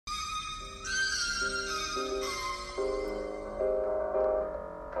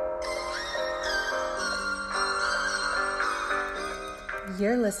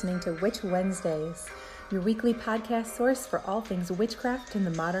You're listening to Witch Wednesdays, your weekly podcast source for all things witchcraft in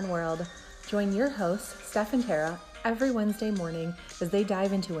the modern world. Join your hosts, Steph and Tara, every Wednesday morning as they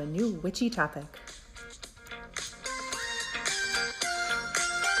dive into a new witchy topic.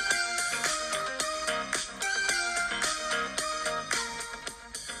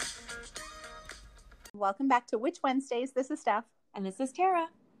 Welcome back to Witch Wednesdays. This is Steph. And this is Tara.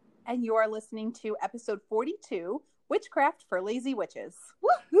 And you're listening to episode 42, Witchcraft for Lazy Witches.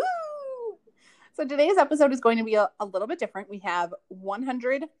 Woohoo! So today's episode is going to be a little bit different. We have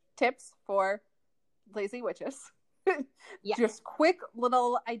 100 tips for lazy witches. Yes. Just quick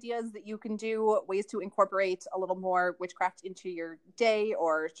little ideas that you can do, ways to incorporate a little more witchcraft into your day,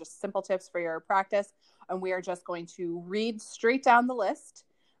 or just simple tips for your practice. And we are just going to read straight down the list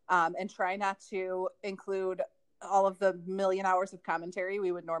and try not to include all of the million hours of commentary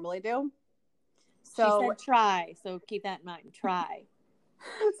we would normally do. So, she said try, so keep that in mind. Try.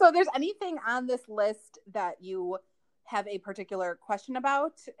 So if there's anything on this list that you have a particular question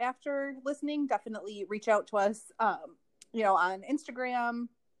about after listening, definitely reach out to us, on Instagram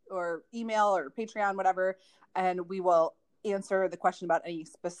or email or Patreon, whatever, and we will answer the question about any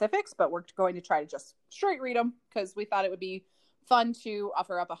specifics, but we're going to try to just straight read them because we thought it would be fun to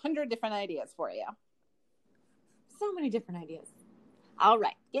offer up 100 different ideas for you. So many different ideas. All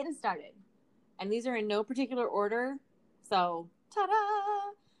right, getting started. And these are in no particular order. So,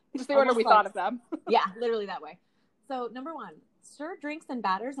 ta-da! Just the order we thought of them. Yeah, literally that way. So, number 1, stir drinks and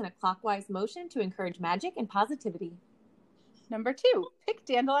batters in a clockwise motion to encourage magic and positivity. Number 2, pick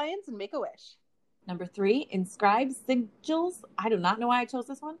dandelions and make a wish. Number 3, inscribe sigils, I do not know why I chose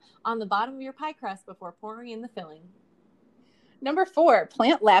this one, on the bottom of your pie crust before pouring in the filling. Number 4,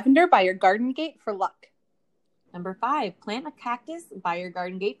 plant lavender by your garden gate for luck. Number 5, plant a cactus by your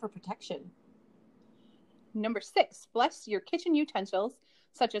garden gate for protection. Number 6, bless your kitchen utensils,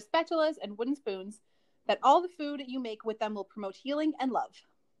 such as spatulas and wooden spoons, that all the food you make with them will promote healing and love.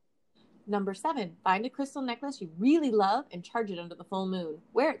 Number 7, find a crystal necklace you really love and charge it under the full moon.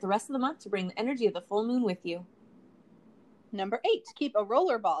 Wear it the rest of the month to bring the energy of the full moon with you. Number 8, keep a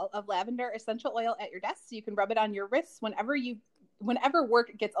roller ball of lavender essential oil at your desk so you can rub it on your wrists whenever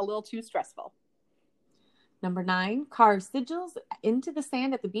work gets a little too stressful. Number 9, carve sigils into the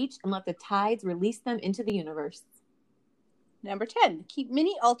sand at the beach and let the tides release them into the universe. Number 10, keep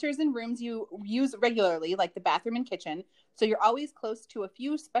mini altars in rooms you use regularly, like the bathroom and kitchen, so you're always close to a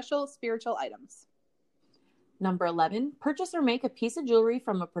few special spiritual items. Number 11, purchase or make a piece of jewelry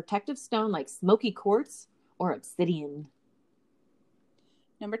from a protective stone like smoky quartz or obsidian.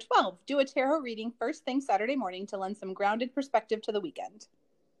 Number 12, do a tarot reading first thing Saturday morning to lend some grounded perspective to the weekend.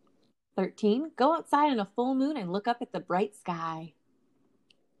 13, go outside on a full moon and look up at the bright sky.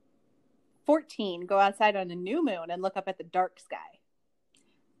 14, go outside on a new moon and look up at the dark sky.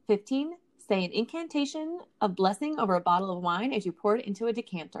 15, say an incantation of blessing over a bottle of wine as you pour it into a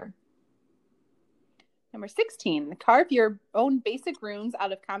decanter. Number 16, carve your own basic runes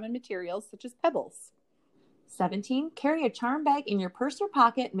out of common materials such as pebbles. 17, carry a charm bag in your purse or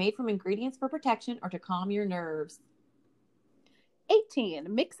pocket made from ingredients for protection or to calm your nerves.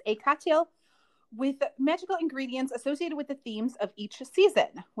 18, mix a cocktail with magical ingredients associated with the themes of each season,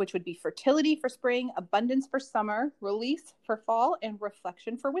 which would be fertility for spring, abundance for summer, release for fall, and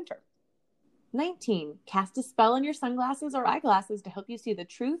reflection for winter. 19, cast a spell on your sunglasses or eyeglasses to help you see the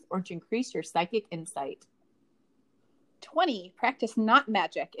truth or to increase your psychic insight. 20, practice knot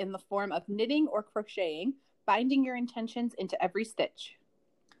magic in the form of knitting or crocheting, binding your intentions into every stitch.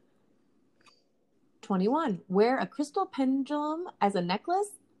 21, wear a crystal pendulum as a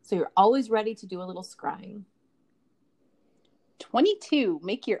necklace so you're always ready to do a little scrying. 22,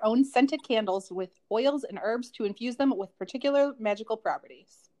 make your own scented candles with oils and herbs to infuse them with particular magical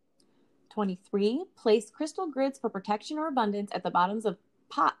properties. 23, place crystal grids for protection or abundance at the bottoms of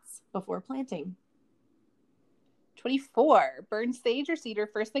pots before planting. 24, burn sage or cedar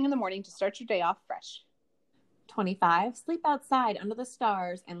first thing in the morning to start your day off fresh. 25, sleep outside under the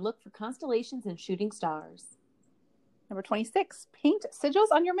stars and look for constellations and shooting stars. Number 26, paint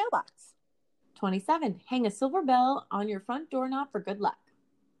sigils on your mailbox. 27, hang a silver bell on your front doorknob for good luck.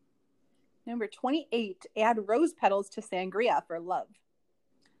 Number 28, add rose petals to sangria for love.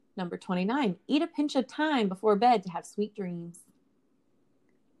 Number 29, eat a pinch of thyme before bed to have sweet dreams.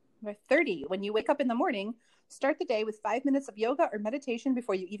 Number 30, when you wake up in the morning, start the day with 5 minutes of yoga or meditation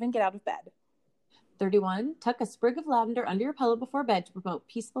before you even get out of bed. 31, tuck a sprig of lavender under your pillow before bed to promote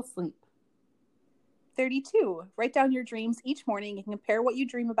peaceful sleep. 32, write down your dreams each morning and compare what you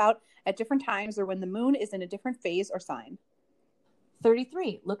dream about at different times or when the moon is in a different phase or sign.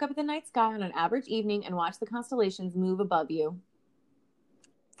 33, look up at the night sky on an average evening and watch the constellations move above you.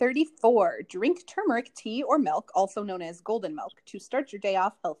 34, drink turmeric tea or milk, also known as golden milk, to start your day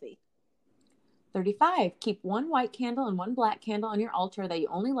off healthy. 35, keep one white candle and one black candle on your altar that you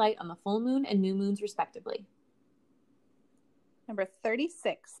only light on the full moon and new moons, respectively. Number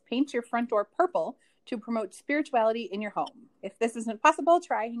 36, paint your front door purple to promote spirituality in your home. If this isn't possible,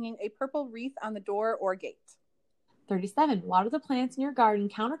 try hanging a purple wreath on the door or gate. 37, water the plants in your garden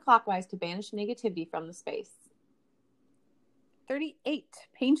counterclockwise to banish negativity from the space. 38,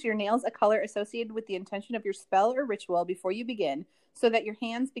 paint your nails a color associated with the intention of your spell or ritual before you begin, so that your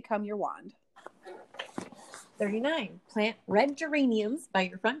hands become your wand. 39, plant red geraniums by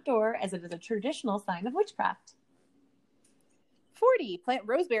your front door as it is a traditional sign of witchcraft. 40, plant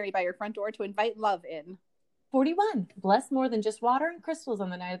rosemary by your front door to invite love in. 41, bless more than just water and crystals on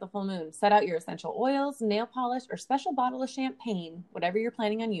the night of the full moon. Set out your essential oils, nail polish, or special bottle of champagne, whatever you're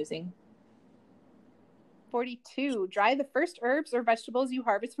planning on using. 42, dry the first herbs or vegetables you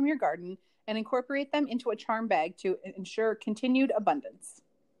harvest from your garden and incorporate them into a charm bag to ensure continued abundance.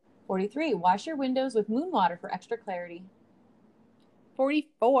 43, wash your windows with moon water for extra clarity.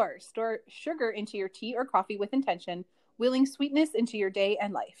 44, store sugar into your tea or coffee with intention, willing sweetness into your day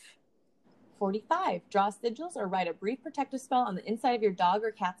and life. 45, draw sigils or write a brief protective spell on the inside of your dog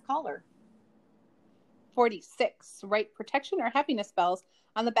or cat's collar. 46, write protection or happiness spells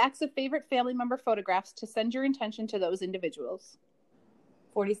on the backs of favorite family member photographs to send your intention to those individuals.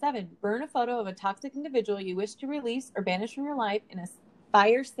 47, burn a photo of a toxic individual you wish to release or banish from your life in a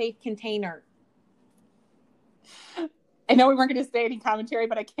fire-safe container. I know we weren't going to say any commentary,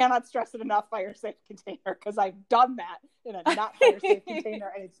 but I cannot stress it enough, fire-safe container, because I've done that in a not fire-safe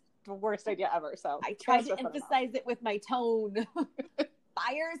container, and it's the worst idea ever. So I tried to emphasize it with my tone.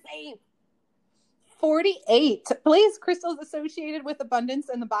 Fire-safe. 48, place crystals associated with abundance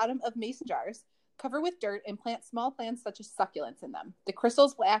in the bottom of mason jars. Cover with dirt and plant small plants such as succulents in them. The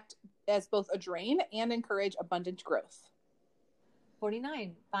crystals will act as both a drain and encourage abundant growth.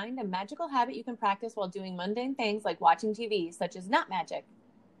 49, find a magical habit you can practice while doing mundane things like watching TV, such as not magic.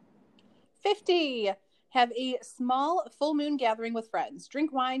 50, have a small full moon gathering with friends.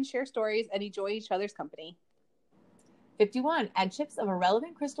 Drink wine, share stories, and enjoy each other's company. 51, add chips of a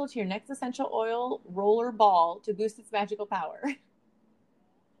relevant crystal to your next essential oil roller ball to boost its magical power.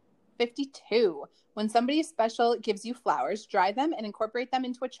 52, when somebody special gives you flowers, dry them and incorporate them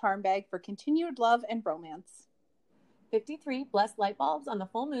into a charm bag for continued love and romance. 53, bless light bulbs on the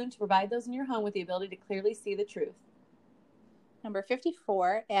full moon to provide those in your home with the ability to clearly see the truth. Number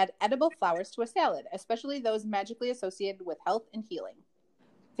 54, add edible flowers to a salad, especially those magically associated with health and healing.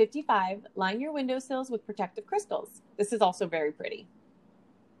 55, line your windowsills with protective crystals. This is also very pretty.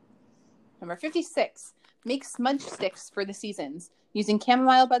 Number 56, make smudge sticks for the seasons, using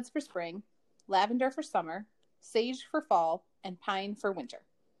chamomile buds for spring, lavender for summer, sage for fall, and pine for winter.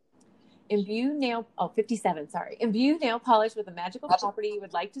 Imbue nail polish with a magical property you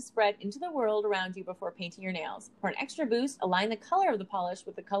would like to spread into the world around you before painting your nails. For an extra boost, align the color of the polish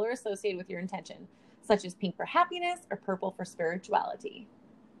with the color associated with your intention, such as pink for happiness or purple for spirituality.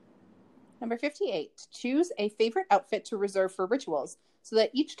 Number 58, choose a favorite outfit to reserve for rituals so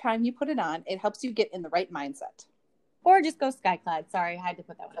that each time you put it on, it helps you get in the right mindset. Or just go skyclad. Sorry, I had to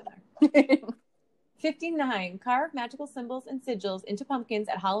put that one in there. 59, carve magical symbols and sigils into pumpkins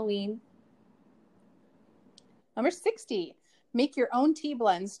at Halloween. Number 60, make your own tea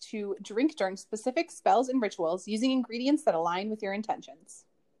blends to drink during specific spells and rituals using ingredients that align with your intentions.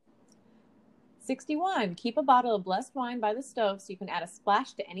 61, keep a bottle of blessed wine by the stove so you can add a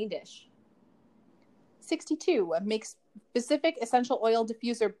splash to any dish. 62, make specific essential oil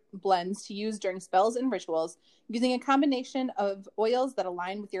diffuser blends to use during spells and rituals using a combination of oils that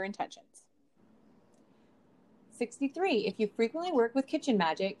align with your intentions. 63, if you frequently work with kitchen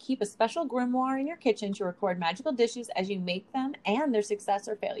magic, keep a special grimoire in your kitchen to record magical dishes as you make them and their success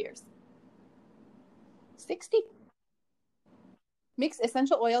or failures. 60, mix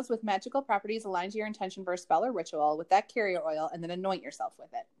essential oils with magical properties aligned to your intention for a spell or ritual with that carrier oil and then anoint yourself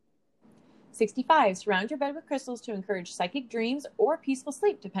with it. 65, surround your bed with crystals to encourage psychic dreams or peaceful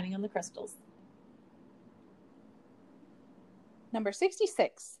sleep, depending on the crystals. Number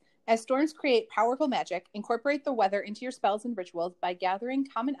 66, as storms create powerful magic, incorporate the weather into your spells and rituals by gathering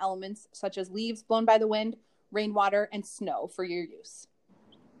common elements such as leaves blown by the wind, rainwater, and snow for your use.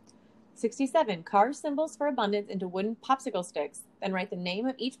 67, carve symbols for abundance into wooden popsicle sticks, then write the name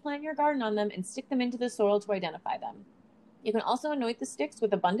of each plant in your garden on them and stick them into the soil to identify them. You can also anoint the sticks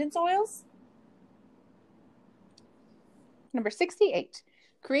with abundance oils. Number 68,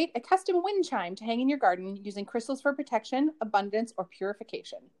 create a custom wind chime to hang in your garden using crystals for protection, abundance, or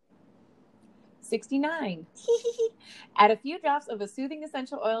purification. 69. Add a few drops of a soothing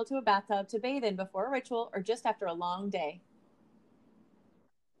essential oil to a bathtub to bathe in before a ritual or just after a long day.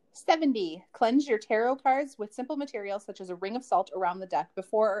 70. Cleanse your tarot cards with simple materials such as a ring of salt around the deck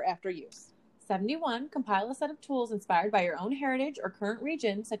before or after use. 71. Compile a set of tools inspired by your own heritage or current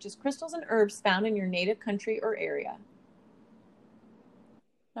region, such as crystals and herbs found in your native country or area.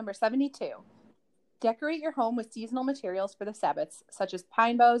 Number 72. Decorate your home with seasonal materials for the Sabbats, such as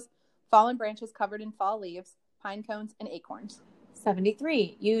pine boughs, fallen branches covered in fall leaves, pine cones, and acorns.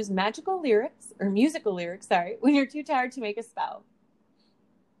 73. Use musical lyrics, when you're too tired to make a spell.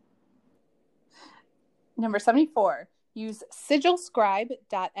 Number 74. Use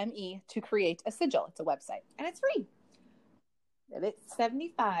sigilscribe.me to create a sigil. It's a website. And it's free. It is.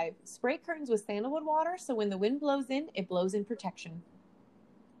 75. Spray curtains with sandalwood water so when the wind blows in, it blows in protection.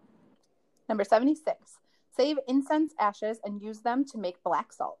 Number 76. Save incense ashes and use them to make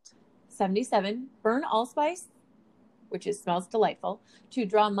black salt. 77. Burn allspice, which smells delightful, to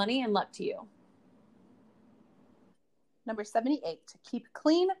draw money and luck to you. Number 78. Keep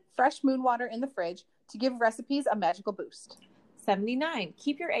clean, fresh moon water in the fridge to give recipes a magical boost. 79.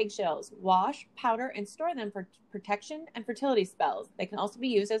 Keep your eggshells, wash, powder, and store them for protection and fertility spells. They can also be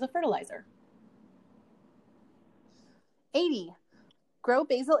used as a fertilizer. 80. Grow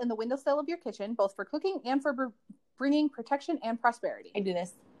basil in the windowsill of your kitchen, both for cooking and for bringing protection and prosperity. I do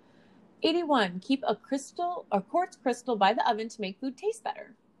this. 81. Keep a quartz crystal by the oven to make food taste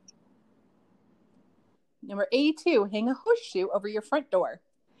better. Number 82. Hang a horseshoe over your front door.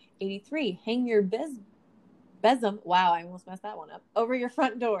 83. Hang your besom. Wow, I almost messed that one up. Over your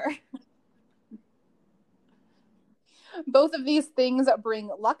front door. Both of these things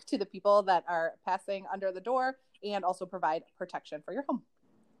bring luck to the people that are passing under the door and also provide protection for your home.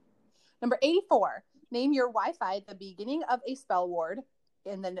 Number 84. Name your Wi-Fi the beginning of a spell word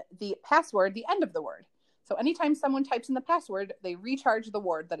and then the password the end of the word. So anytime someone types in the password, they recharge the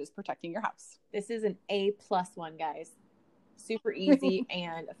ward that is protecting your house. This is an A+ one, guys. Super easy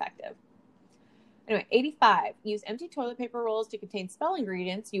and effective. Anyway, 85. Use empty toilet paper rolls to contain spell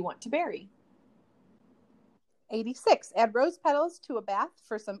ingredients you want to bury. 86. Add rose petals to a bath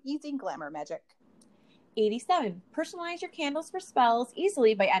for some easy glamour magic. 87. Personalize your candles for spells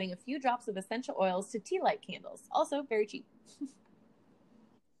easily by adding a few drops of essential oils to tea light candles. Also very cheap.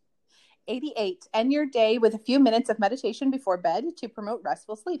 88. End your day with a few minutes of meditation before bed to promote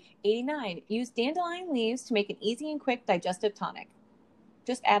restful sleep. 89. Use dandelion leaves to make an easy and quick digestive tonic.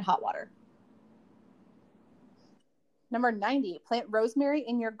 Just add hot water. Number 90. Plant rosemary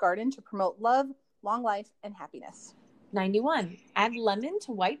in your garden to promote love, long life, and happiness. 91. Add lemon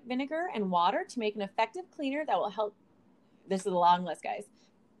to white vinegar and water to make an effective cleaner that will help. This is a long list, guys.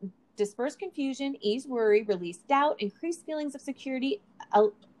 Disperse confusion, ease worry, release doubt, increase feelings of security,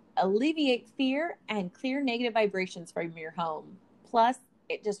 alleviate fear, and clear negative vibrations from your home. Plus,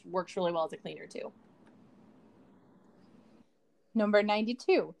 it just works really well as a cleaner too. Number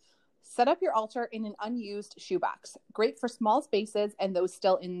 92. Set up your altar in an unused shoebox. Great for small spaces and those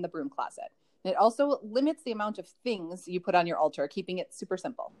still in the broom closet. And it also limits the amount of things you put on your altar, keeping it super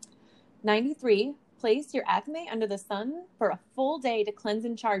simple. 93. Place your athame under the sun for a full day to cleanse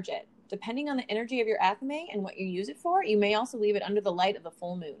and charge it. Depending on the energy of your athame and what you use it for, you may also leave it under the light of the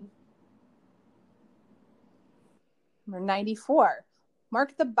full moon. Number 94.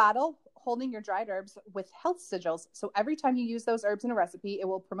 Mark the bottle holding your dried herbs with health sigils, so every time you use those herbs in a recipe, it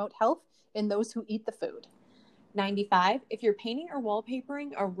will promote health in those who eat the food. 95. If you're painting or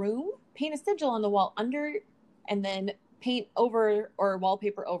wallpapering a room, paint a sigil on the wall under and then paint over or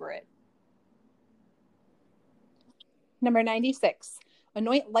wallpaper over it. Number 96.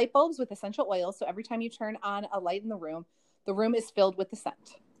 Anoint light bulbs with essential oils, so every time you turn on a light in the room is filled with the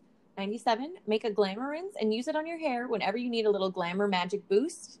scent. 97. Make a glamour rinse and use it on your hair whenever you need a little glamour magic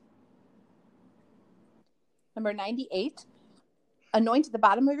boost. Number 98. Anoint the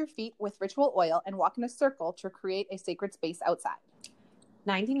bottom of your feet with ritual oil and walk in a circle to create a sacred space outside.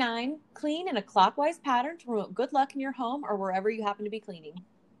 99. Clean in a clockwise pattern to promote good luck in your home or wherever you happen to be cleaning.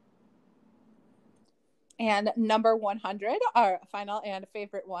 And number 100, our final and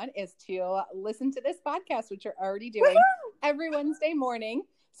favorite one, is to listen to this podcast, which you're already doing every Wednesday morning.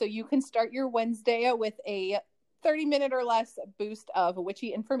 So you can start your Wednesday with a 30-minute or less boost of witchy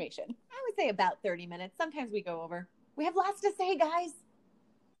information. I would say about 30 minutes. Sometimes we go over. We have lots to say, guys.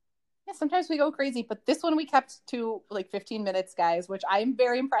 Yeah, sometimes we go crazy, but this one we kept to like 15 minutes, guys, which I'm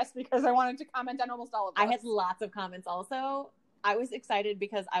very impressed because I wanted to comment on almost all of them. I had lots of comments also. I was excited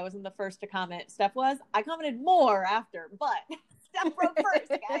because I wasn't the first to comment. Steph was. I commented more after, but Steph wrote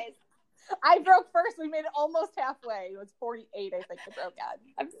first, guys. I broke first. We made it almost halfway. It was 48, I think I broke at.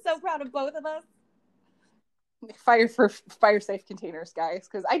 I'm so proud of both of us. Fire safe containers, guys,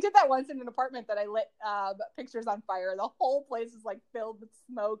 because I did that once in an apartment that I lit pictures on fire. The whole place is like filled with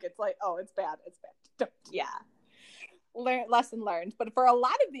smoke. It's like, oh, it's bad. Don't. Yeah. Lesson learned. But for a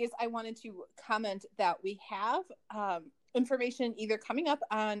lot of these, I wanted to comment that we have information either coming up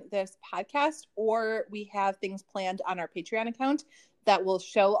on this podcast, or we have things planned on our Patreon account that will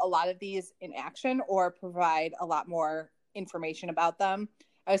show a lot of these in action or provide a lot more information about them.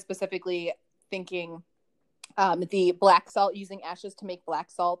 I was specifically thinking the black salt, using ashes to make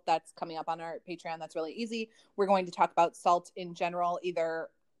black salt, that's coming up on our Patreon. That's really easy. We're going to talk about salt in general, either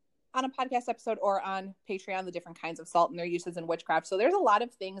on a podcast episode or on Patreon, the different kinds of salt and their uses in witchcraft. So there's a lot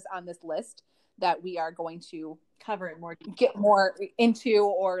of things on this list that we are going to cover in more detail. Get more into,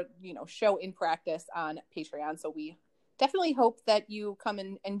 or, show in practice on Patreon. So we definitely hope that you come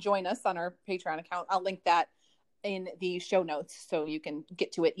and join us on our Patreon account. I'll link that in the show notes so you can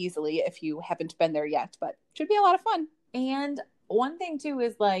get to it easily if you haven't been there yet, but it should be a lot of fun. And one thing too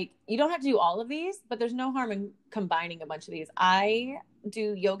is, like, you don't have to do all of these, but there's no harm in combining a bunch of these. I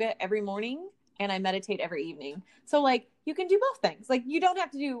do yoga every morning and I meditate every evening. So, like, you can do both things. Like, you don't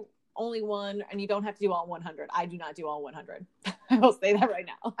have to do only one, and you don't have to do all 100. I do not do all 100. I will say that right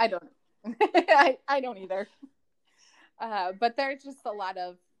now. I don't. I don't either. But there's just a lot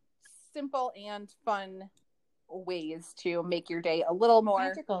of simple and fun ways to make your day a little more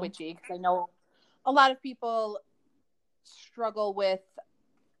magical, witchy. Because I know a lot of people struggle with,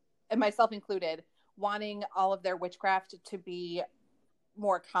 and myself included, wanting all of their witchcraft to be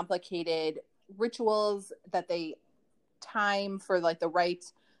more complicated rituals that they time for, like, the right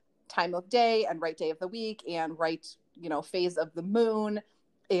time of day and right day of the week and right, phase of the moon,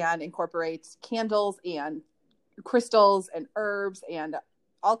 and incorporates candles and crystals and herbs and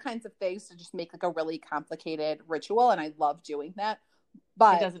all kinds of things to just make, like, a really complicated ritual. And I love doing that,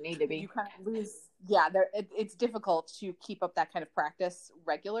 but it doesn't need to be. You kind of lose. Yeah, it's difficult to keep up that kind of practice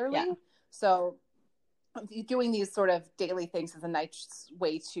regularly. Yeah. So doing these sort of daily things is a nice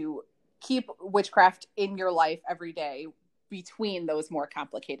way to keep witchcraft in your life every day between those more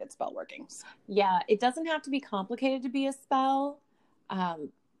complicated spell workings. Yeah, it doesn't have to be complicated to be a spell.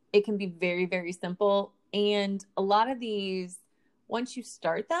 It can be very, very simple. And a lot of these, once you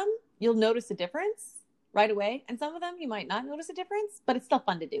start them, you'll notice a difference right away. And some of them you might not notice a difference, but it's still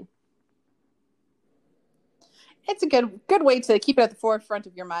fun to do. It's a good way to keep it at the forefront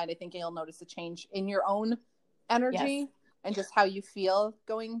of your mind. I think you'll notice a change in your own energy and just how you feel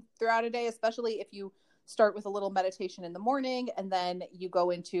going throughout a day, especially if you start with a little meditation in the morning and then you go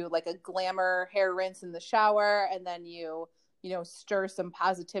into, like, a glamour hair rinse in the shower, and then you stir some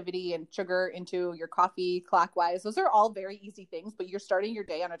positivity and sugar into your coffee clockwise. Those are all very easy things, but you're starting your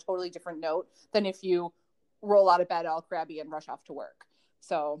day on a totally different note than if you roll out of bed all crabby and rush off to work.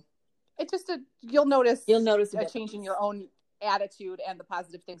 So it's just you'll notice a change in your own attitude and the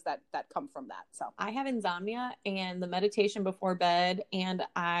positive things that come from that. So I have insomnia, and the meditation before bed, and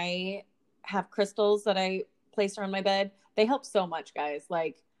I have crystals that I place around my bed. They help so much, guys.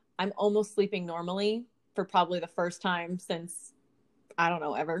 Like, I'm almost sleeping normally for probably the first time since, I don't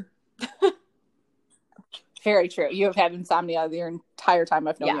know, ever. Very true. You have had insomnia the entire time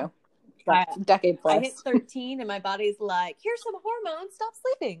I've known you. Decade plus. I hit 13 and my body's like, here's some hormones, stop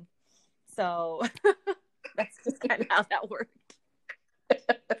sleeping. So that's just kind of how that worked.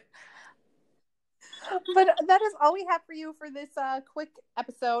 But that is all we have for you for this quick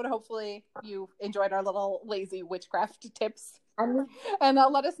episode. Hopefully you enjoyed our little lazy witchcraft tips. And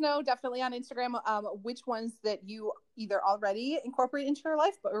let us know definitely on Instagram which ones that you either already incorporate into your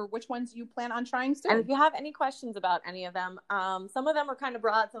life, or which ones you plan on trying soon. And if you have any questions about any of them, some of them are kind of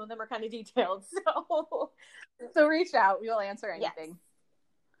broad, some of them are kind of detailed. So reach out. We will answer anything. Yes.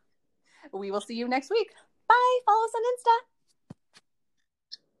 We will see you next week. Bye. Follow us on Insta.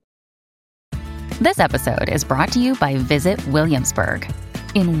 This episode is brought to you by Visit Williamsburg.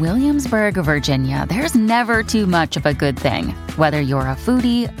 In Williamsburg, Virginia, there's never too much of a good thing. Whether you're a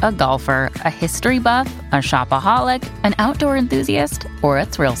foodie, a golfer, a history buff, a shopaholic, an outdoor enthusiast, or a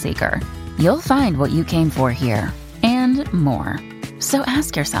thrill seeker, you'll find what you came for here and more. So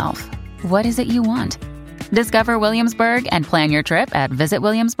ask yourself, what is it you want? Discover Williamsburg and plan your trip at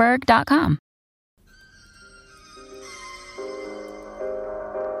visitwilliamsburg.com.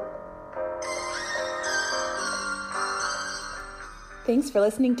 Thanks for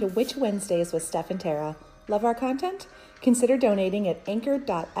listening to Witch Wednesdays with Steph and Tara. Love our content? Consider donating at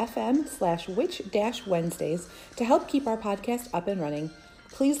anchor.fm/witch-wednesdays to help keep our podcast up and running.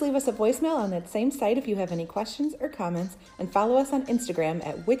 Please leave us a voicemail on that same site if you have any questions or comments, and follow us on Instagram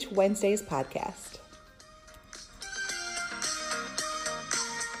at Witch Wednesdays Podcast.